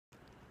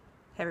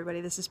Hey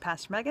everybody, this is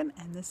Pastor Megan,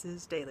 and this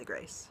is Daily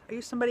Grace. Are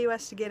you somebody who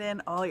has to get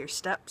in all your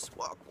steps,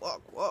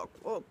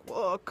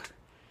 walk,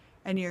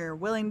 and you're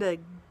willing to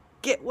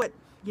get what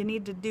you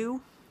need to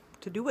do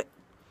it?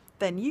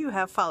 Then you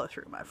have follow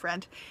through, my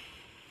friend.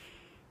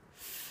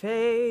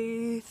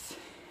 Faith.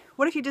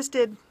 What if you just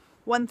did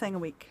one thing a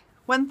week?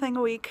 One thing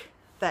a week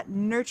that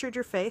nurtured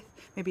your faith.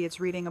 Maybe it's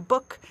reading a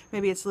book,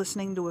 maybe it's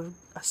listening to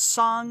a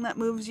song that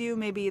moves you,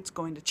 maybe it's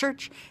going to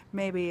church,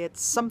 maybe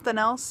it's something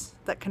else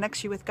that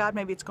connects you with God,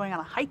 maybe it's going on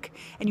a hike,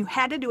 and you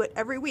had to do it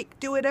every week.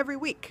 Do it every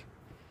week.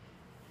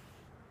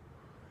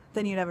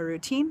 Then you'd have a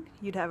routine,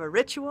 you'd have a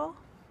ritual,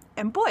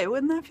 and boy,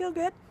 wouldn't that feel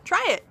good?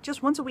 Try it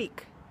just once a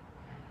week.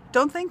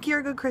 Don't think you're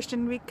a good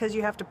Christian because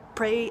you have to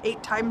pray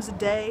 8 times a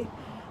day.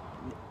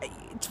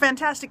 It's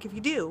fantastic if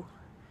you do,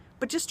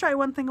 but just try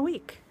one thing a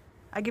week.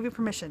 I give you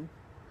permission.